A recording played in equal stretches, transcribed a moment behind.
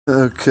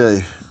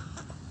Okay.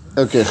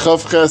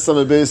 Chav Ches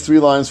Amud Beis, 3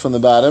 lines from the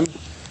bottom.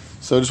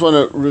 So I just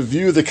want to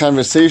review the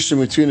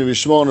conversation between Rabbi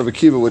Shmuel and Rabbi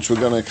Akiva, which we're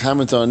going to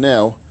comment on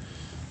now.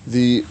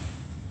 The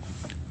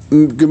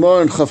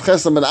Gemara in Chav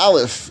Ches Amud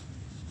Aleph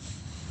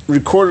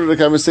recorded a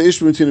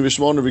conversation between Rabbi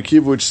Shmuel and Rabbi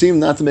Akiva, which seemed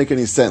not to make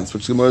any sense,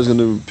 which the Gemara is going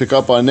to pick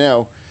up on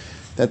now,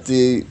 that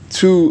the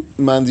two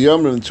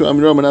Mandiyamrim and two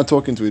Amiram are not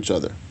talking to each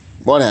other.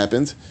 What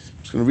happened?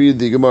 I'm just going to read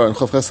the Gemara in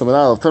Chav Ches Amud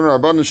Aleph. Taner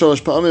Rabbanan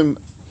Shalosh Pa'amim.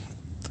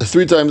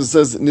 3 times it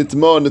says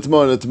nitma,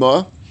 nitma,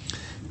 nitma,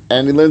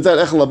 and he learns that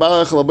echel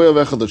labal, echel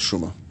laboya, echel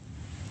truma.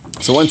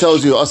 So one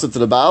tells you asa to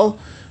the bal,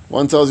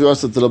 one tells you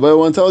asa to the laboya,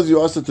 one tells you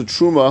asa to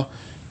truma,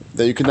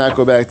 that you cannot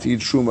go back to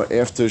eat truma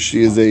after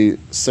she is a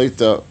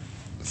seita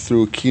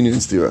through kinyan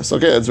stiras.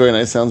 Okay, that's very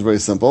nice, sounds very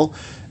simple,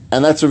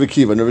 and that's Rabbi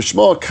Akiva. And Rabbi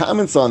Shmuel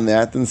comments on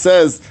that and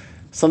says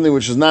something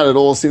which is not at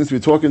all seems to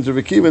be talking to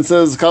Rabbi Akiva and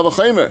says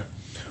kavachemer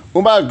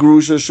uma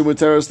grusha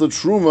shumateres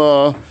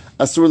latruma.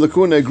 Asur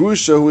lakuna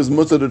grusha who is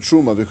mutter to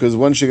truma, because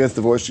when she gets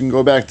divorced, she can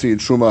go back to eat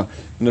truma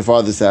in her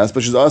father's house,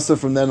 but she's also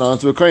from then on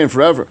to a kohen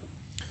forever.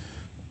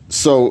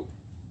 So,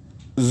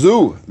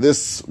 Zu,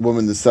 this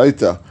woman, the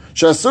saita,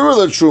 she asur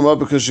la truma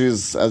because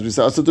she's, as we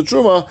said, asur to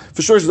truma.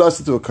 For sure, she's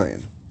asur to a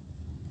kohen,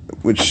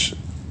 which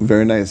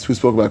very nice. Who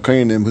spoke about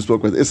kohenim? Who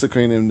spoke about issa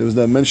kohenim? There was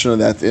no mention of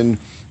that in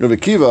Rabbi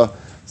Akiva.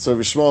 So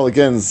Rabbi Shmuel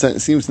again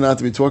seems not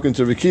to be talking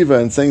to Rabbi Akiva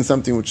and saying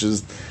something which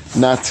is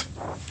not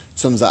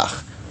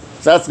tzumzach.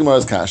 So that's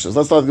Gemara's kasha. So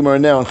let's start Gemara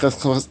now on Ches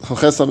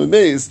Amud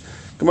Beis.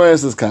 Gemara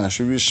says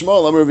kasha.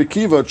 Yishmael Amar Rabbi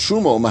Akiva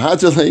Truma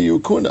Mahadalei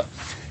Yukuna.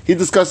 He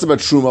discussed about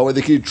truma, whether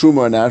they can eat truma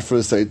or not for a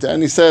seita,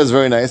 and he says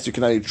very nice. You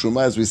cannot eat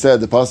truma, as we said.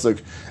 The pasuk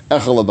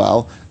echel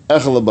labal,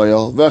 echel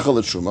labayal, vechel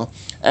truma,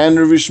 and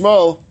Rabbi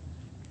Shmuel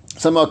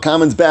somehow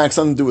comments back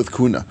something to do with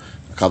kuna.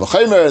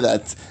 Kavachemer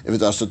that if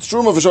it's asat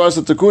truma for sure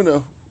asat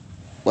kuna.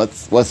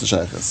 What's the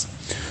shaykhs?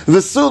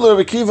 V'sul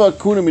Rabbi Akiva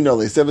kuna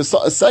minoli. So they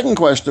have a second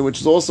question,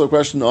 which is also a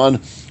question on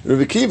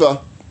Rabbi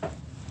Akiva.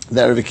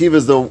 That Rabbi Akiva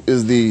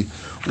is the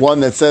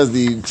one that says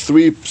the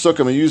 3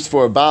 psukim are used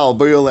for Baal,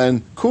 Boil,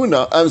 and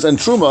Kuna, and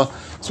Truma.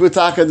 So we're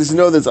talking, does he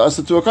know there's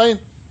Asa to a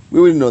Kain?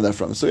 We wouldn't know that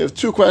from. So we have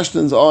 2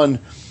 questions on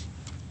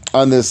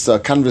this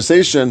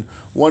conversation.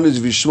 One is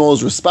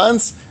Vishmol's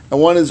response, and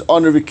one is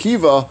on Rabbi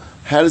Akiva.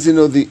 How does he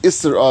know the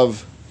Isser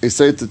of a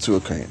Seita to a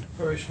Kain?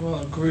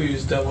 Shmuel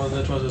agrees that one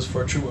is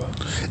for Truma.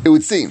 It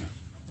would seem,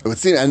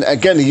 and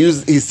again, he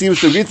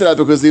seems to agree to that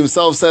because he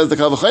himself says the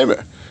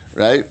Kavachemer,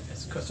 right?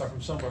 It's cut from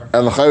somewhere.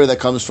 And l'chayra that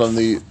comes from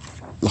the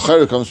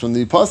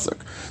pasuk.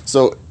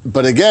 So,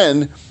 but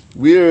again,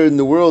 where in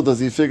the world does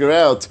he figure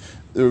out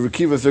the Rabbi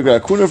Akiva figure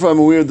out kuna from,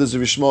 and where does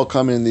Rabbi Shmuel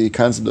come in the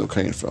concept of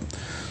kain from?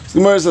 So the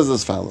Gemara says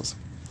as follows.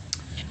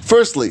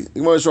 Firstly,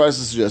 the Gemara tries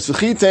to suggest the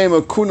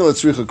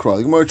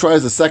Gemara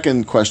tries the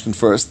second question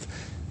first.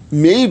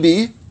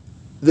 Maybe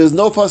there's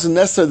no pasuk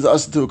necessary to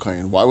asa to a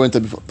kain. Why wouldn't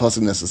there be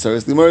pasuk necessary?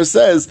 The Gemara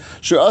says,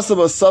 "She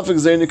asaba safek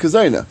zayna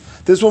kazayna."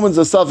 This woman's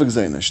a safek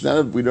zayna.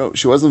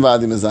 She wasn't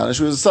vadi mizana.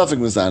 She was a safek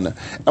mizana,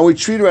 and we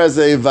treat her as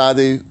a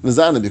vadi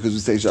mizana because we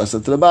say she asa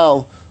to the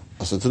baal,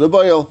 asa to the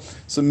boil.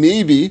 So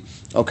maybe,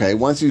 okay,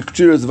 once you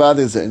treat her as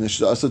vadi zayna,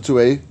 she's asa to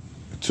a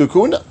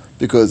kuna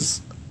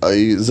because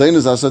a zayna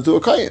is asa to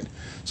a kain.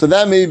 So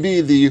that may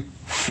be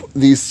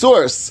the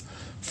source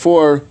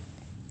for.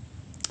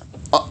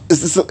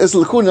 It's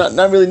lakuna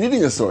not really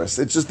needing a source.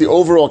 It's just the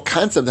overall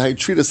concept how you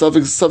treat a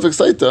suffix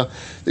saita.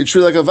 They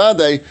treat it like a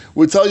vade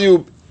would tell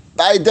you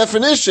by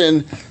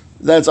definition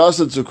that's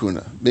also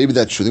tzukuna. Maybe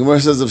that's true. The Gemara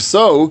says if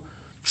so,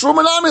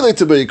 truma namile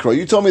to beikro.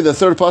 You told me the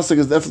third pasuk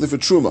is definitely for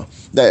truma.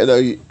 That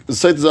the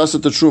saita is also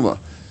to truma.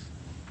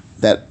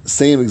 That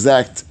same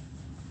exact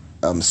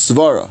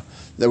svara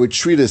that we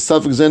treat a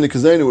suffix zayna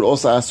kazayna would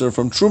also answer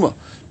from truma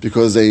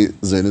because a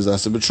zayna is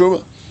also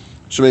truma.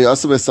 So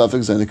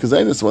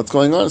what's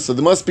going on? So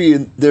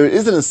there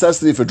is a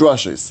necessity for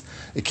drushes.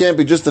 It can't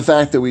be just the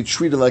fact that we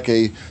treat it like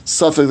a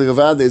suffix like a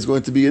vade is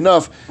going to be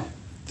enough.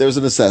 There's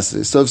a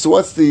necessity. So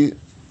what's the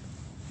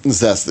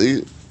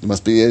necessity? There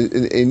must be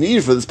a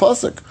need for this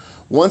pasuk.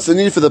 Once the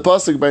need for the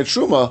pasuk by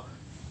truma,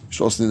 you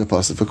should also need a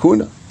pasuk for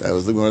kuna. That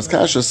was the Gemara's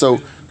kasha. So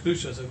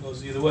kedusha, so it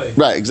goes either way.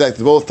 Right,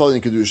 exactly. Both telling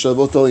in kedusha,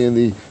 both telling in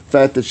the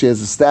fact that she has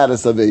the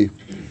status of a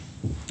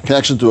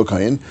connection to a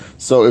kain.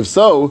 So if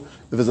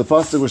there's a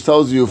pasuk which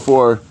tells you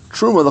for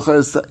truma,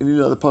 you need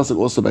another pasuk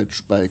also by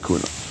kuna.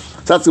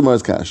 So that's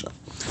Gemara's kasha.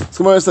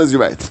 So Gemara says you're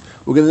right.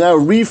 We're going to now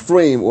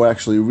reframe, or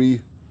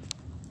actually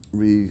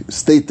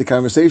restate the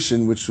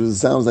conversation, which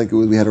sounds like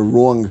we had a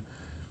wrong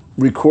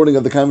recording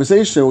of the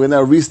conversation. We're going to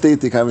now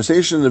restate the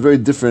conversation in a very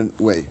different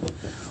way.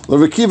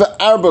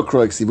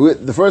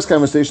 The first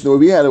conversation that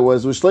we had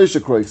was shleisha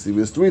kroiksi. It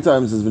was 3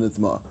 times as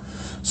v'nitma.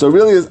 So it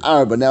really is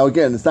arba. Now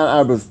again, it's not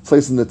arba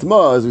placed in the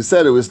nitma. As we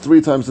said, it was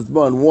 3 times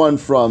nitma and 1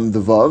 from the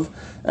vav.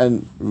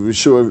 And we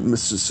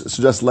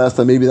suggested last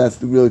time maybe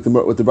that's really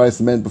what the Bryce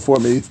meant before.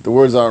 Maybe the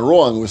words aren't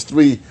wrong. It was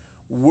 3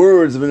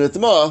 words of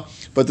nitma,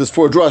 but there's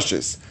 4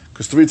 drushes.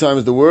 Because 3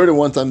 times the word and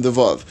 1 time the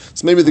vav.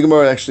 So maybe the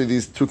Gemara actually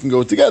these 2 can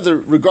go together.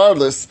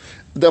 Regardless,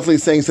 definitely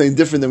saying something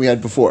different than we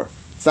had before.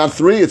 It's not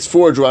 3, it's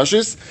 4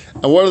 drushes.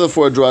 And what are the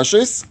 4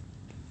 drushes?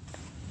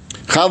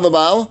 Chad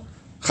l'Baal,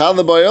 Chad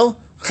l'Boil,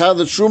 Chad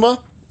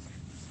l'Truma,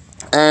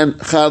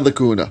 and Chad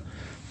l'Kuna.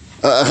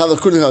 Chad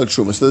l'Kuna, Chad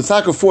l'Truma. So the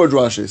talk of 4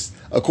 drushes,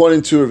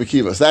 according to Rav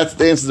Akiva. So that's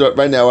the answer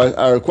right now.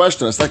 Our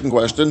question, our second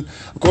question.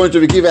 According to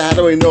Rav Akiva, how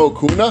do we know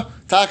Kuna?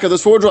 Taka,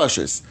 there's 4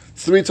 drushes.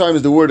 3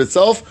 times the word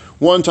itself,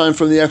 1 time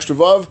from the extra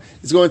vav.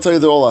 It's going to tell you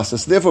they're all asa.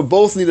 So therefore,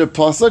 both need a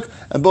pasuk,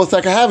 and both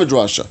taka have a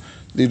drasha.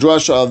 The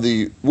drasha of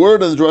the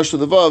word and the drasha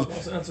of the vav.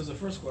 Also answers the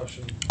first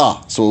question.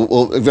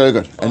 Very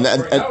good.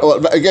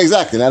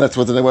 Exactly. Now that's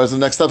what the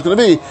next step is going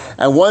to be.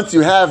 And once you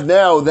have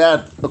now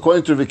that,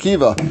 according to Rav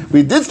Akiva,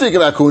 we did speak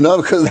about kuna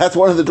because that's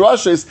one of the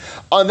drashas.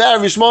 On that,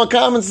 Rav Yishmael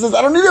comments and says,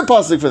 I don't need a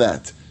pasuk for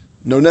that.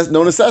 No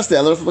necessity.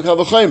 I learned from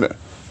Makal V'chaymer.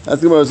 That's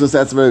the Gemara.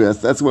 That's very good.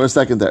 That's Gemara's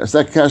second there.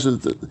 Second kasha,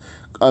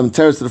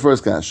 teres to the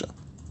first kasha.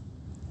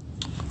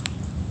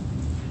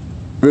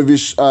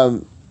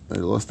 I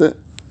lost it.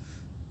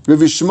 Rav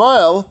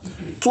Yishmael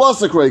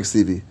plus a Craig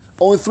Sivi.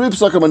 Only 3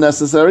 psukim are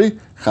necessary.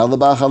 Chad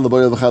l'Baal, Chad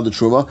l'Boil, Chad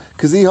l'Truma.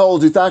 Because he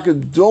holds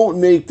Yitaka don't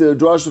make the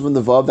drasha from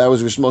the vav. That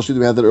was Rav Yishmael Shita.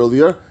 We had that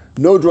earlier.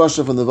 No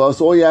drasha from the vav.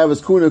 So all you have is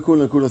kuna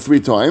 3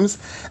 times.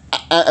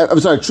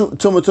 I'm sorry,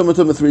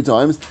 tuma 3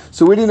 times.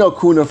 So where do you know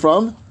kuna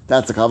from?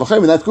 That's the Kal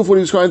V'chaymer. That's good for what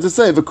he was trying to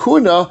say.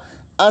 V'kuna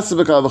asa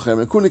v'Kal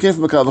V'chaymer. Kuna came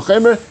from a Kal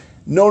V'chaymer.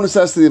 No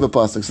necessity of a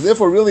pasuk. So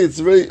therefore, really,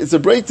 it's a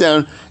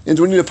breakdown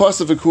into when you need a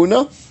pasuk for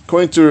kuna.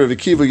 According to Rav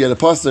Akiva, you get a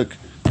pasuk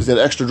because you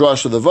had extra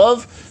drash of the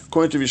vav.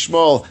 According to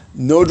Yishmael,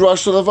 no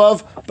drash of the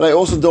vav. But I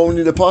also don't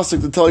need a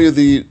pasuk to tell you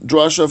the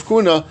drash of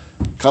kuna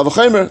Kal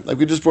V'chaymer, like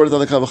we just brought it on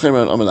the Kal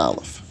V'chaymer on Amin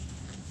Aleph.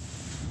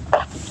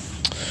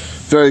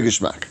 Very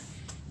gishmak.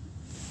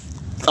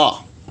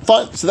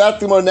 Fine. So that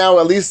Gemara now,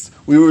 at least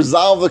we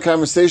resolve the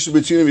conversation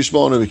between Rav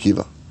Yishmael and Rav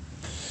Akiva.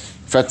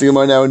 In fact, the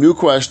Gemara now a new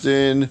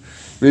question.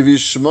 Rav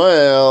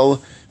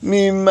Yishmael,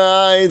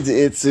 Mimaid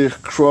itzich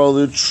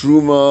krol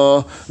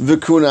truma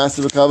v'kunas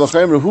v'Kal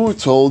V'chaymer. Who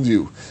told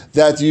you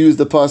that you use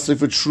the pasuk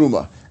for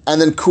truma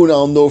and then kuna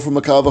I'll know from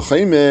a Kal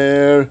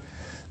V'chaymer?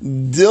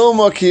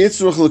 Dilma ki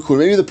itzruch l'kuna.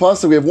 Maybe the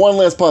pasuk we have one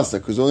last pasuk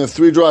because we only have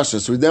 3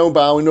 drashas. So we know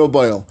Baal, we know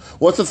Baal.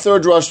 What's the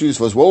third drasha used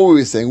for? What were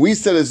we saying? We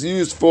said it's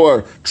used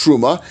for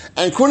truma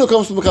and kuna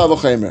comes from a Kal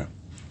V'chaymer.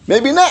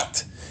 Maybe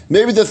not.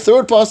 Maybe the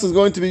third pasuk is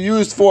going to be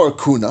used for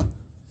kuna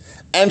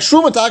and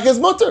truma taka is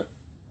mutter.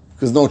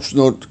 Because no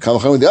Kal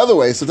V'chaymer the other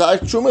way, so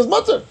truma is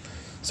mutter.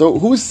 So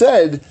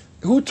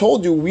who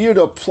told you where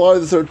to apply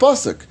the third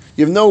pasuk?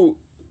 You have no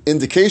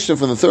indication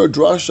from the third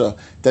drasha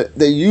that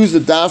they use the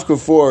davka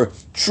for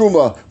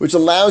truma, which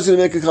allows you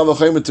to make a Kal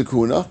V'chaymer to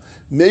kuna.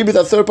 Maybe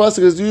that third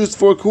pasuk is used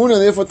for kuna,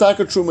 and therefore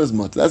taka truma is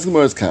mutter. That's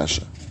Gemara's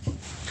kasha.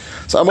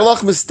 So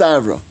Amalach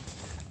mistavra.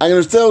 I'm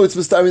going to tell you it's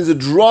mistavra means a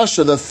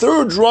drasha. The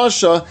third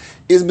drasha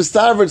is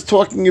mistavra. It's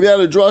talking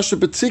about a drasha,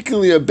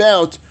 particularly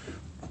about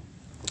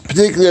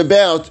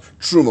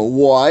truma.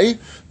 Why?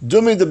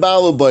 Dumi de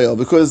Baal Bayal,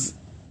 because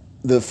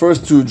the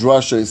first 2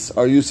 drashas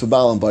are used for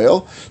Baal and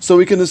Bayal. So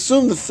we can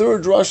assume the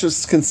third drasha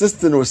is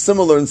consistent or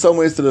similar in some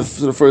ways to the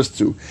first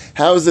 2.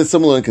 How is it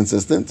similar and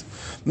consistent?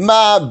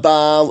 Ma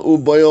Baal u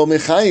Bayal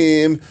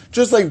mechayim.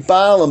 Just like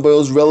Baal and Bayal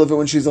is relevant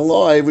when she's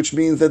alive, which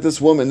means that this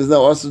woman is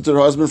now also to her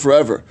husband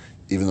forever,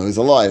 even though he's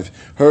alive.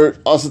 Her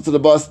also to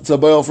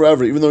Bayal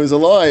forever, even though he's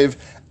alive.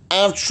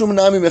 Av Truma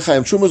nami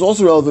mechayim. Truma is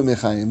also relevant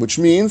mechayim, which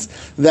means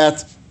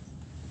that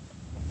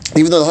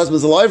even though the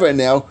husband's alive right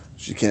now,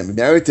 she can't be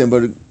married to him,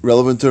 but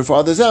relevant to her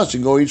father's house. She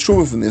can go eat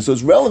truma from there. So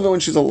it's relevant when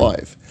she's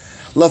alive.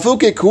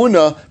 Lafuke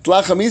kuna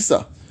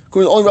tlachamisa.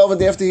 Kuna is only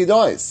relevant after he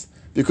dies.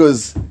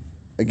 Because,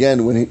 again,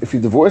 if he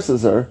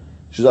divorces her,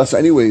 she's also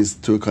anyways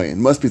to a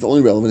kohen. Must be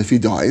only relevant if he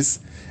dies.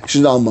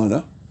 She's an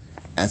almana.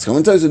 And it's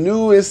coming to us a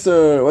new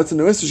Isser. What's a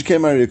new Isser? She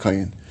can't marry a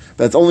kohen.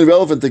 That's only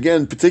relevant,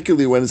 again,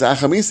 particularly when it's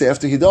achamisa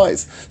after he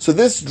dies. So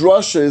this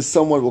drasha is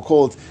somewhat, we'll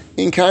call it,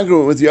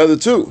 incongruent with the other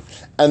 2.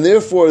 And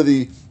therefore,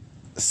 the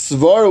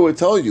Svara would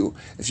tell you,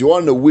 if you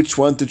want to know which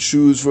one to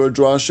choose for a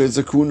drasha, it's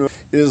a kuna.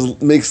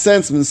 It makes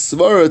sense in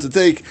Svara to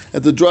take that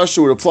the drasha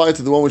would apply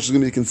to the one which is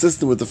going to be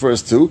consistent with the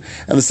first 2.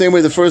 And the same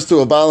way the first 2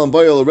 of Baal and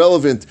Bayal are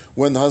relevant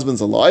when the husband's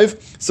alive,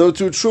 so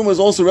too Truma is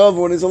also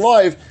relevant when he's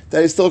alive,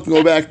 that she's still can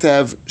go back to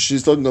have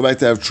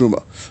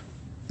Truma.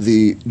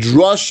 The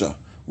drasha,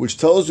 which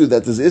tells you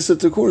that this Issa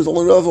Tikkun is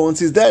only relevant once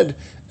he's dead,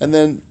 and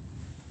then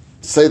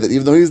say that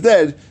even though he's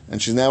dead,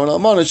 and she's now an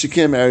almana, she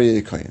can't marry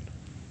a kohen.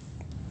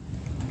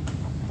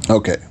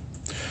 Okay.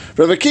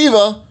 Rav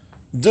Akiva,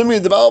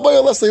 Dumi the Baal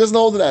Bayal, Leslie doesn't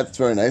hold to that. It's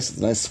very nice. It's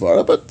a nice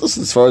svara, but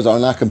listen, svaras are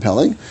not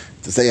compelling.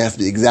 To say it has to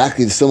be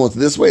exactly similar to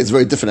this way, it's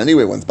very different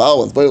anyway. One's Baal,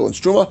 one's Bayal, one's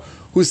Truma.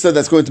 Who said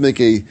that's going to make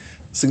a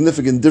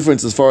significant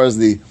difference as far as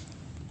the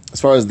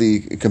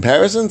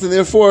comparisons, and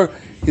therefore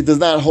he does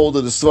not hold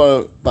to the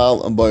svara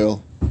Baal and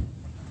Bayal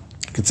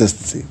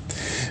consistency.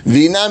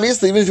 V'inam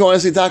Yisli, even if you want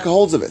to say Taka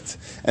holds of it,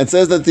 and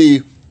says that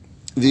the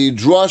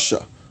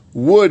drasha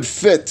would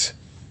fit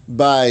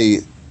by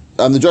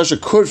the drasha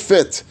could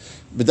fit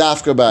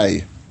b'dafka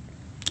by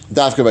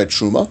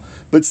truma,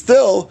 but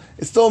still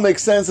it still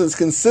makes sense and it's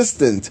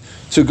consistent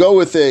to go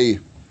with a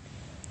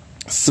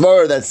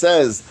svar that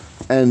says,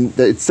 and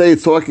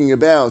it's talking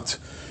about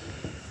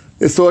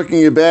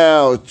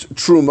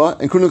truma,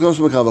 and kuna comes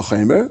from a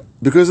kavachemer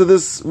because of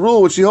this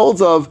rule which he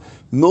holds of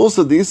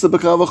milsa disa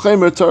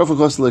b'kavachemer taraf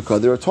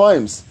l'kos. There are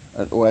times,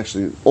 or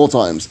actually all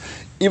times,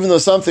 even though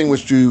something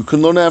which you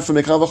can learn out from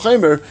a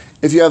kavachemer,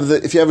 if you have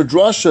a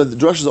drasha, the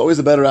drasha is always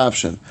a better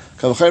option.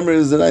 Kavachemer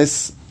is a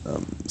nice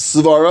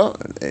svara.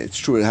 It's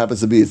true, it happens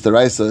to be it's the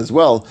raisa as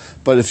well.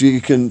 But if you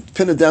can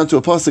pin it down to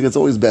a pasuk, it's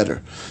always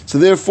better. So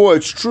therefore,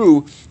 it's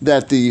true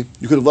that you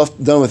could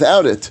have done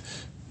without it.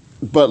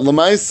 But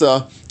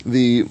lamaisa,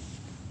 the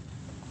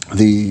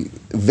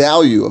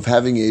value of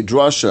having a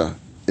drasha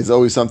is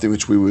always something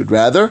which we would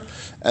rather,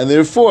 and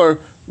therefore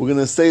we're going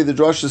to say the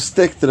drasha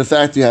stick to the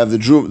fact you have the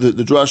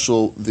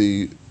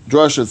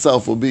drasha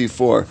itself will be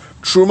for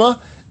truma,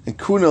 and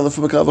kuna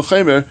from a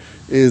kavachemer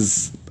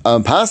is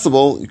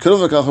possible. You could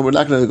have a kavachemer. We're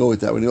not going to go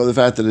with that. We know the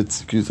fact that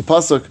it's used a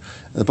pasuk,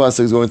 and the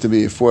pasuk is going to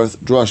be a fourth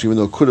drasha, even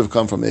though it could have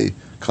come from a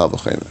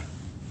kavachemer.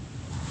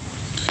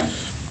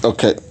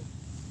 Okay,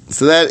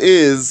 so that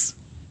is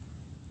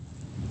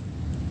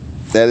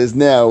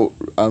now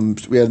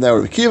we have now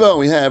Rav Akiva and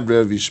we have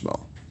Rav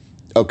Yishmael.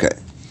 Okay,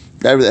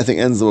 that I think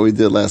ends what we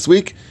did last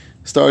week.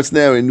 Starts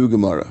now in New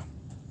Gemara.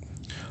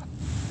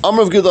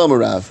 Amar of Gidal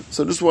Amarav.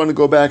 So I just want to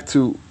go back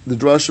to the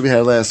drasha we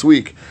had last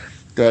week.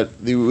 That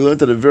we learned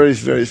that a very,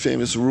 very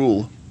famous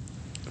rule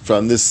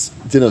from this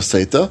din of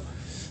Seita,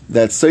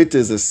 that Seita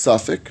is a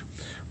suffix.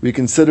 We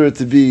consider it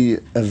to be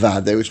a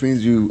vade, which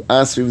means you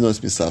ask even though it's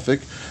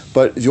misafik.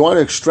 But if you want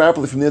to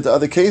extrapolate from there to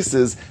other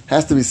cases, it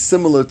has to be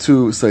similar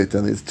to Seita.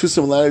 And the two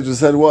similarities we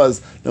said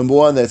was, number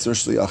one, that it's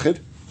initially yachid.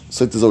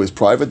 Seita is always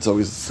private, it's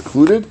always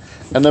secluded.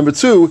 And number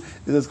two,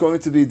 is it's going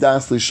to be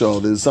dasli shol.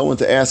 There's someone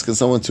to ask and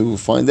someone to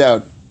find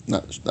out,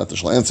 not the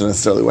shall answer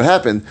necessarily what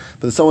happened,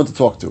 but there's someone to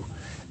talk to.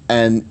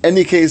 And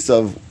any case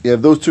of, you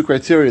have those two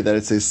criteria, that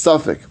it's a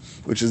suffix,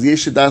 which is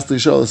Yeshid Dasli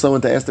Shol,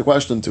 someone to ask the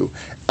question to,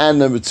 and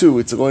number two,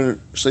 it's going to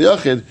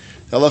Shayachid,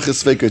 the halach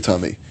is Sveker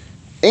Tami.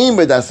 Aim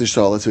by Dasli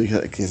Shol, it's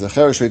a case of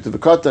Cherish, straight to the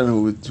Katan,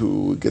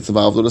 who gets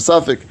involved with a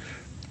suffix,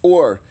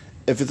 or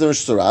if it's a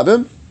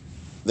Rabim,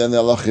 then the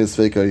halach is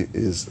Sveker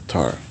is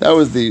Tar. That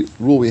was the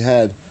rule we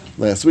had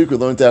last week. We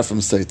learned that from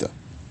Seita.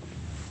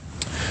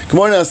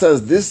 Gemara now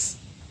says this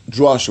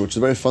drasha, which is a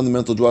very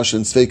fundamental drasha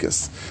in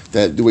Sveikas,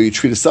 that the way you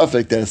treat a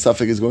suffix, that a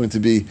suffix is going to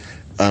be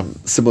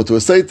similar to a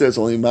Seita, it's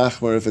only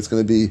machmer if it's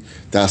going to be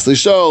Dasli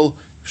Shol,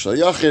 Shal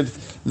Yachid.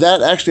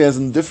 That actually has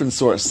a different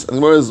source. And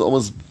the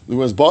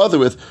Gemara is bothered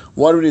with,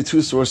 why do we need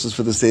two sources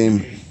for the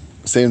same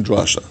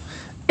drasha?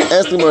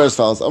 Ask the Gemara as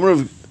follows. Amar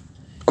of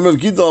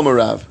Gidal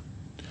Amarav.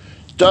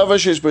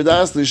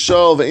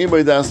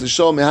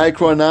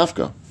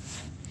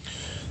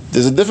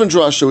 There's a different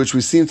drasha which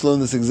we seem to learn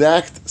this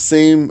exact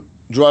same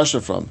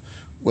drasha from,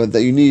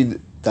 that you need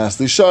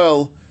dasli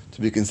shol to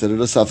be considered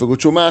a suffix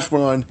which will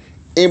machmaron.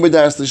 Ein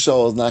dasli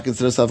shol is not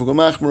considered a suffix with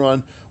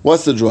machmaron.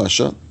 What's the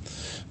drasha?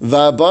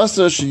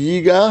 Va'basar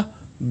sheyiga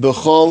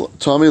b'chol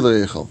tami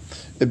leichel.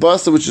 A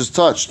basar which is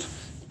touched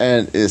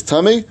and is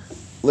tummy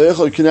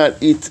leichel, you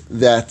cannot eat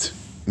that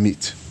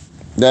meat.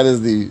 That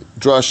is the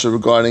drasha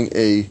regarding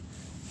a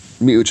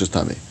meat which is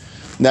tummy.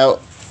 Now,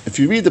 if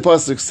you read the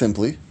pasuk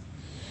simply,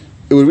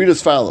 it would read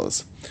as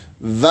follows: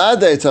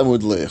 Vadei tamud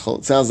leichel.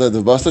 It sounds like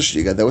the basar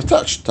shiga that was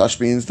touched. Touched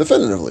means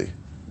definitively,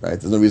 right?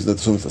 There's no reason to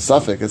assume it's a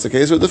suffix. It's a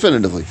case where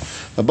definitively.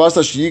 The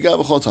basar shiga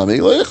b'chol tami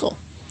leichel.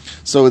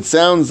 So it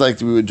sounds like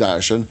we would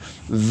darshan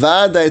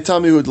Vadei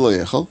tamud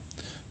leichel.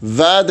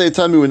 Vadei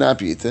tami would not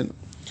be eaten.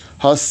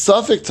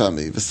 Ha-suffix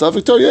tami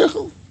v'suffix tar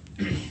yechel.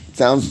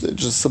 Sounds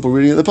just a simple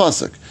reading of the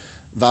pasuk.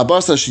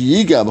 V'abasar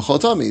sheyiga b'chol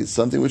tami is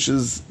something which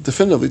is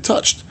definitively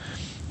touched.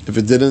 If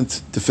it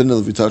didn't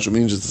definitively touch, it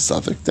means it's a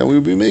suffix, then we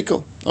would be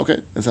mekel.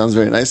 Okay, that sounds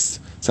very nice.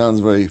 Sounds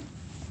very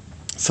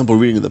simple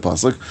reading of the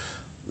pasuk.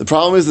 The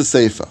problem is the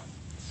seifa.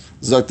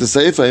 Zok the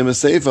seifa, im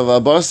seifa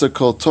v'abasar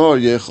kol tar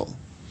yechel.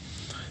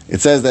 It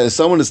says that if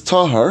someone is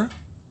tahar,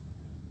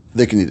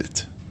 they can eat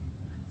it.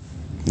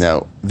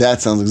 Now,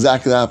 that sounds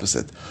exactly the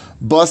opposite.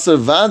 Basar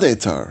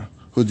vadei tar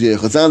hud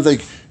yechel. It sounds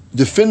like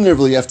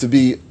definitively you have to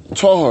be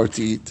tahar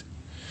to eat.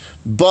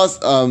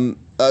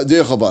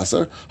 Deichel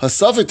basar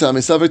hasafik tami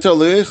safik tar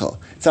leichel.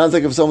 It sounds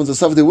like if someone's a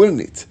safik, they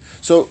wouldn't eat.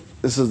 So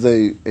this is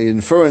a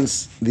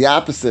inference, the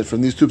opposite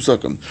from these two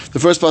psukim. The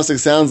first pasuk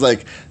sounds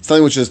like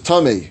something which is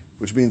tummy,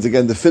 which means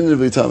again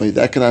definitively tummy,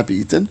 that cannot be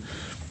eaten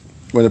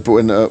when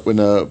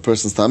a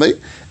person's tummy.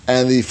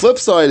 And the flip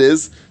side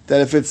is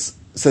that if it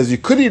says you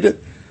could eat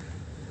it,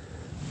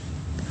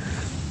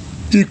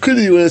 you could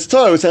eat when it's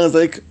tar, it sounds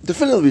like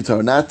definitively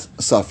tar, not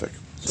a suffix.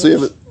 So you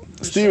have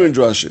a steer and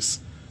drushes.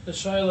 The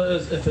shaila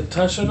is if it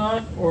touched or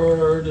not,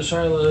 or the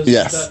shaila is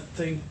that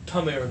thing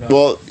tummy or not?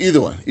 Well,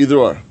 either one, either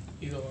or.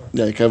 Either or.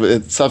 Yeah,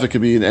 suffix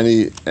could be in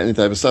any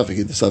type of suffix.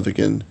 Either suffix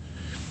in,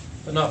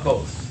 but not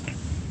both.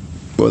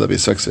 Well, that'd be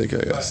suffix, I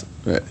guess.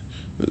 Right.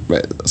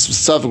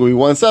 Suffix would be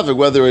one suffix,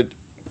 whether it,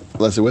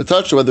 let's say, whether it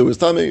touched or whether it was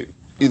tummy.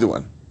 Either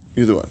one.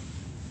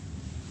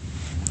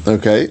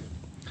 Okay.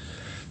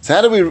 So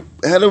how do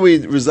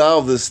we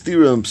resolve the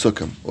stira in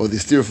psukim, or the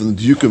stira from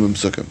the diukim in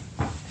psukim?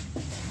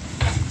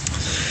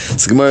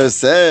 So Gemara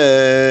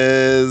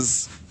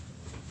says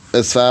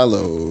as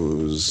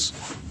follows.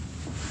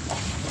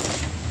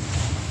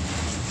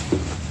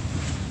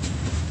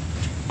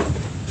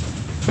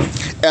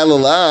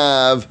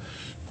 Elalav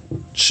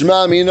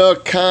Shema Mina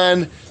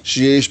Kan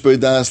Sheyesh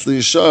B'das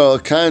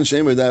Lishol Kan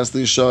Shein B'das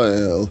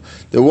Lishol.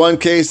 The one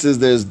case is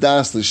there's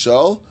Das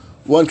Lishol.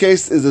 One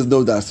case is there's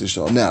no Das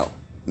Lishol.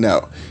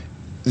 Now,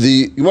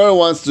 the Gemara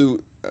wants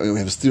to. We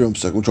have a steering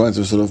psukim. We're trying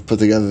to sort of put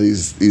together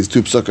these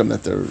two psukim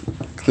that they're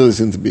clearly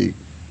seem to be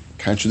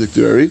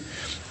contradictory, and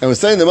we're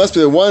saying there must be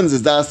the ones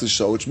is Das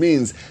Lishol, which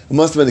means it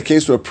must have been a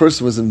case where a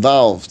person was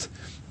involved,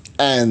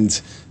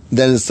 and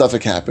then a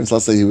suffix happens.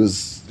 Let's say he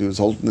was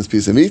holding this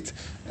piece of meat,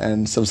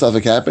 and some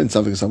suffix happened.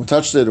 Someone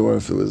touched it, or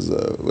if it was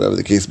whatever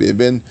the case may have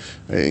been,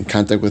 in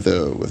contact with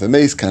a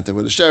mace, contact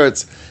with a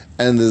sheretz,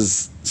 and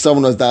there's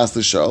someone who's Das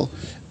Lishol,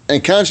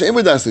 and kan she'im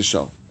Das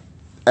Lishol.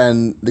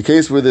 And the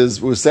case where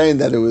we're saying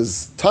that it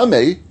was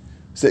tamei,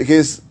 so the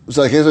case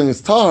when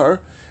it's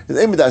tahar is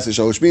ein b'das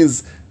lishol, which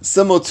means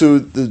similar to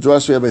the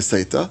drush we have by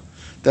Saita.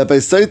 That by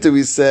Saita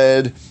we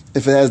said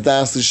if it has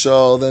das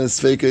lishol, then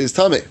its sveika is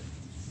tamei.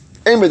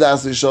 Ein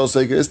b'das lishol,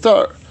 sveika is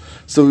tahar.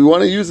 So we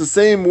want to use the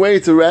same way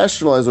to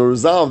rationalize or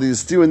resolve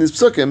these stira and these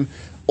psukim.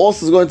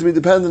 Also, is going to be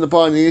dependent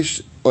upon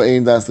yesh or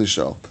ein das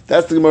lishol.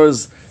 That's the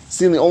Gemara's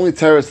seeing the only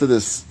terrace to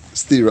this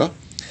stira.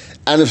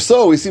 And if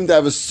so, we seem to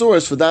have a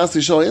source for Das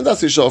Lishol and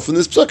Das Lishol from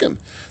this psukim.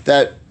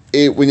 That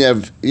when you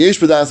have Yesh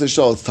B'das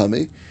Lishol, it's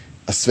Tami,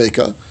 a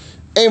Sveika.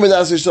 Ein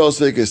B'das Lishol,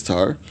 Sveika is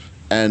Tar.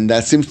 And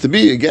that seems to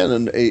be,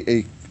 again,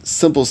 a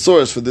simple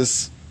source for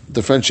this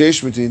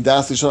differentiation between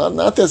Das Lishol and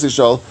not Das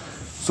Lishol.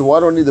 So why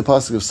do I need the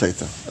pasuk of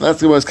Saita? And that's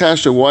the Gemara's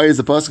kasha. Why is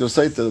the pasuk of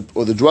Saita,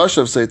 or the drasha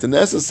of Saita,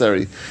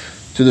 necessary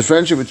to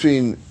differentiate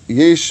between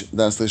Yesh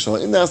Das Lishol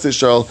and Das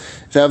Lishol?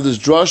 To have this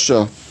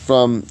drasha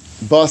from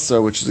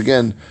Basar, which is,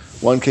 again,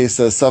 one case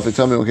says suffix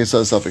tummy, one case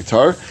says suffix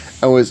tar,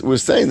 and we're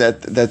saying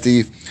that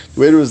the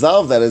way to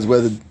resolve that is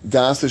whether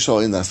das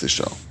lishol in das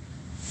lishol.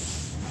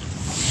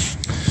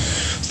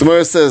 So the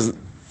Gemara says,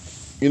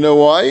 you know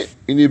why?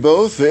 You need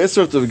both. We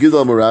talk and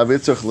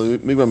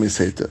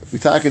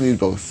need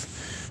both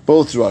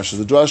drashas.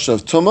 The drasha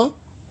of tuma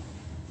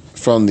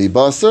from the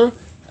basar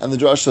and the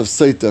drasha of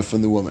saita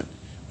from the woman.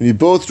 We need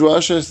both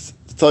drashas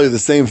to tell you the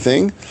same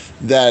thing,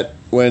 that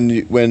when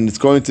it's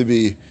going to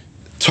be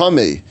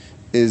tummy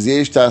is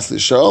yesh das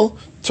lishol,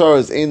 Torah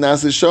is ein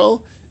das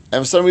lishol,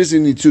 and for some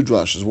reason you need two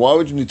drashas. Why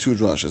would you need two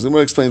drashas? The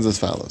Gemara explains as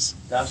follows.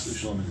 Das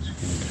lishol means you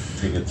can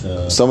take it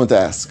to someone to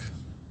ask.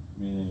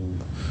 Meaning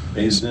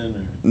based in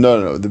or?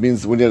 No. That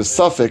means when you had a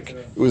suffix,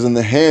 it was in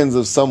the hands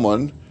of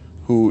someone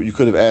who you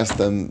could have asked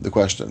them the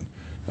question.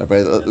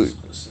 Right?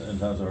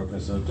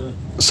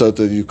 So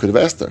you could have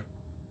asked her.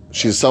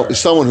 She's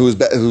someone who's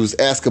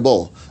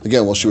askable.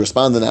 Again, well, she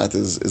responded not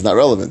is not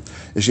relevant.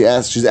 If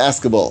she's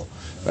askable,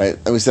 right?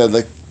 And we said,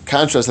 like,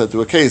 contrast that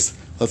to a case,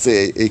 let's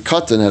say a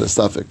katan had a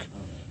suffix,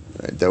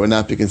 right? That would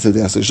not be considered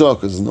das lishol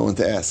because there's no one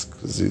to ask,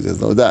 because there's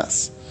no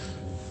das.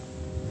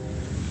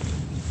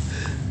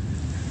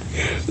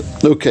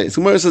 Okay,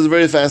 so Gemara says a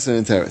very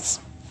fascinating teretz.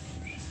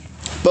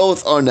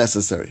 Both are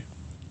necessary.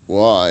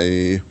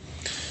 Why?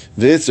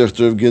 If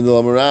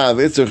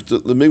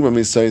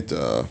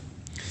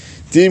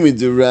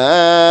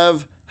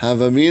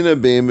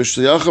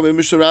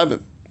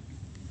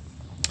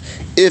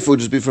it would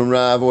just be from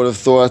Rav, I would have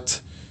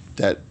thought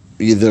that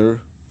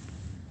either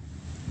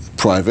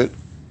private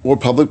or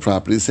public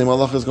property, the same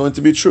halacha is going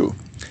to be true.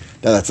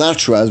 Now that's not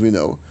true, as we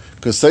know,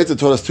 because Saita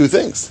taught us two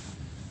things.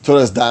 Taught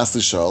us das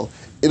lishol.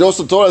 It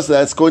also taught us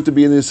that it's going to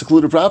be in the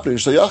secluded property,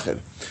 shayachid.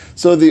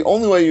 So the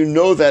only way you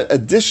know that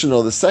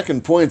the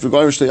second point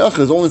regarding shayachid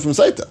is only from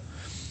Saita.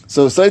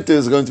 So Saita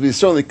is going to be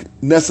certainly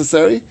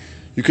necessary.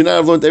 You cannot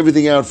have learned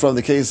everything out from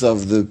the case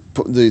of the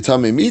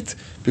tamei meat,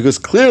 because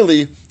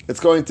clearly it's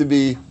going to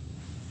be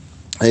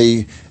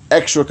a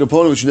extra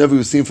component which you never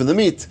have seen from the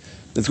meat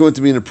that's going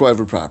to be in a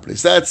private property.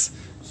 So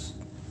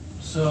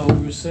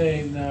we're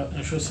saying that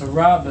in Shus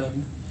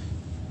HaRabim,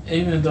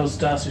 even in those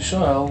das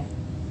lishol,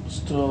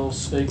 still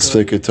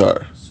Sveika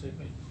tar.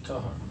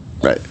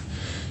 Right.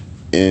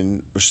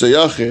 In Rosh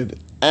Yachid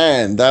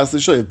and das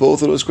lishol,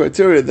 both of those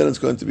criteria, then it's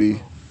going to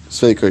be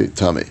Sveika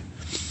Tami.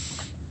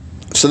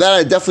 So that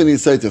I definitely need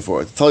Saita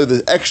for it. To tell you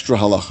the extra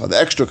halacha, the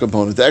extra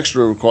component, the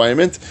extra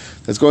requirement,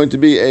 that's going to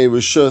be a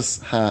Rishus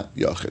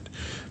HaYachid.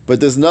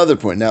 But there's another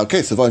point. Now,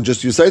 okay, so if I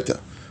just use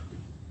Saita,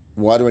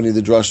 why do I need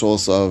the drush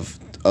also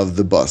of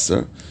the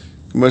basar?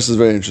 Gemara is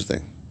very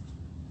interesting.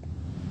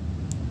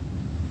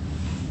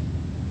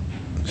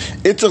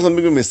 If I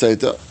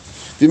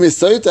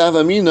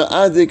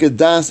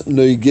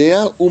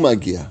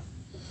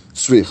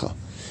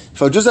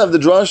just have the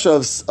drush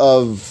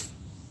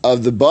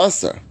of the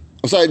basar,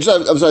 I'm sorry,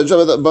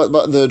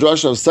 the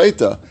drasha of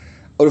Saita, I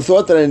would have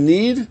thought that I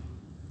need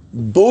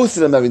both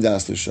of them having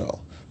das lishol,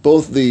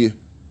 both the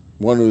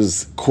one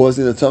who's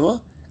causing the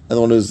tumah and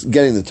the one who's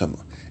getting the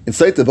tumah. In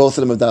Saita, both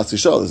of them have das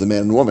lishol. There's a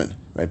man and a woman.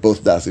 right?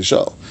 Both das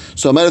yishal.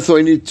 So a metaphor,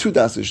 you need two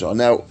das yishal.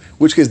 Now,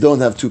 which case don't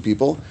have two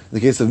people? In the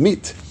case of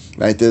meat,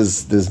 right?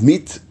 There's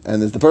meat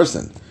and there's the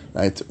person,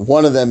 right?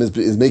 One of them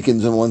is making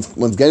the tumah,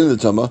 one's getting the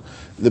tumah.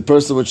 The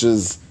person which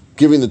is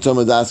giving the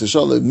tumah das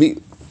yishal, the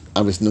meat,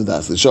 obviously no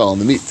das yishal on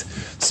the meat.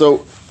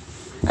 So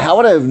how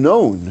would I have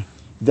known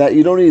that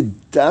you don't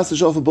need das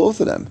yishal for both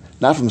of them?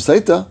 Not from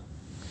Saita.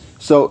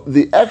 So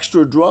the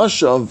extra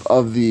drush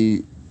of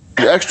the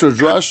extra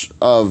drush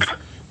of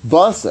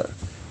Basar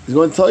is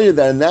going to tell you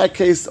that in that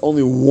case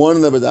only one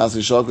of them is das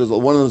yishal, because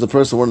one of them is a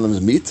person, one of them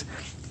is meat,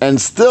 and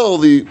still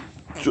the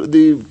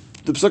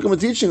Pesukim are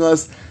teaching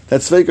us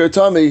that Sveikar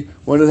Tami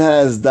when it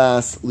has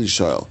das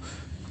lishal.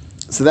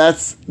 So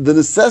that's the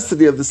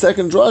necessity of the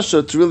second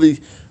drasha to really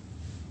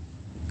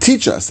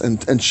teach us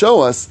and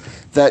show us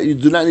that you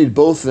do not need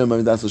both of them. I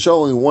mean, that's lishal.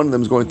 Only one of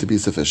them is going to be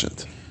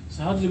sufficient.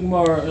 So how did the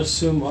Gemara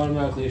assume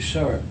automatically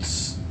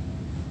sheretz?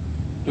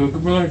 We're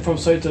learning from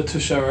Saita to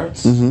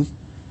sheretz. Mm-hmm.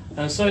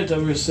 And Saita,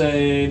 we were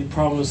saying the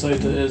problem with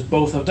Saita is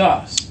both have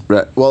das.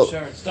 Right. Well,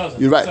 Sheretz doesn't.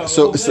 you're right.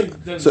 So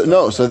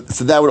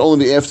that would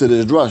only be after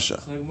the drasha.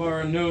 So the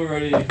Gemara knew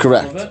already.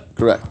 Correct.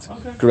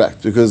 Okay.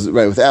 Correct. Because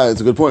without, it's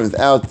a good point.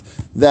 Without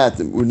that,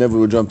 we never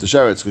would jump to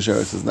sheretz, because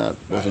sheretz is not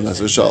both of them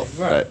as shal.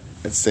 Right.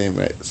 It's the same.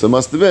 Right. So it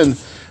must have been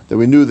that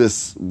we knew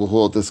this. We'll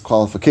call it this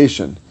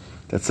qualification.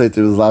 That Saita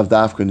is lav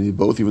dafka need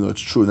both, even though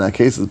it's true in that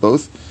case it's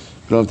both.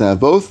 We don't have to have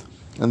both,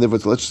 and therefore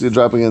let's just see it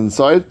dropping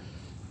inside.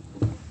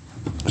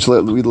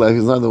 Read like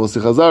his name, then we'll see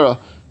Chazara.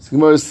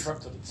 Gemara's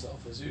interrupted itself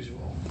as usual.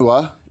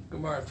 What?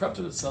 Gemara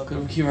interrupted itself.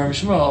 Couldn't keep Rabbi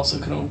Shmuel, so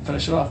couldn't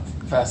finish it off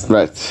fast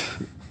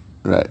enough.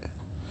 Right.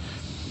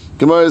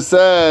 Gemara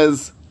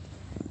says,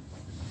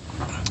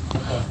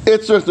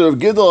 "Itzrach to Rav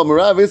Gidol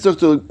Amarav, Itzrach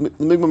to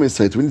Migma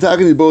Misait." When you're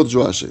talking both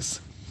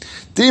drashes,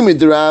 Dimi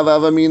Derav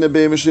Avamina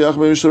BeMashiach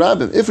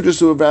BeMisharabim. If we just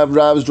do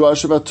Rav's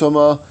drash about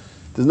Tumah,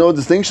 there's no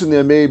distinction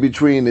there made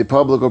between a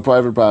public or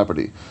private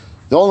property.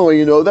 The only way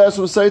you know that's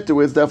from Saita,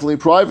 where it's definitely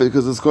private,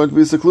 because it's going to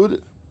be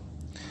secluded.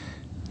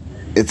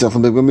 It's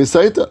definitely from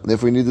Saita.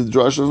 Therefore, you need the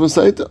drash from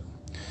Saita.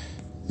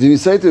 The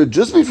Saita would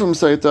just be from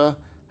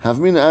Saita. Have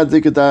min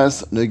adik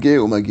das negei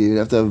umagi. You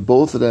have to have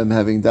both of them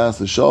having das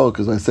yishal,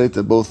 because I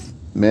Saita both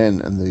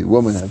man and the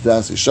woman have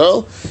das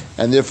yishal,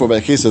 and therefore, by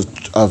the case of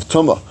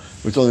Tumah,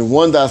 with only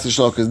one das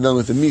yishal, because then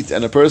with the meat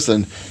and a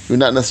person, you would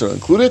not necessarily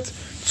include it.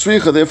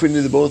 Tzricha, therefore, you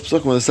need both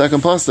psukim with the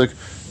second pasuk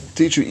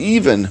teach you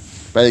even.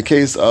 By the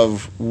case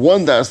of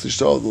one das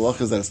lishol, the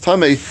lach is that it's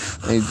tamei,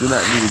 and you do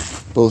not need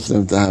both of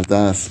them to have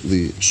das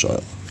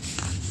lishol.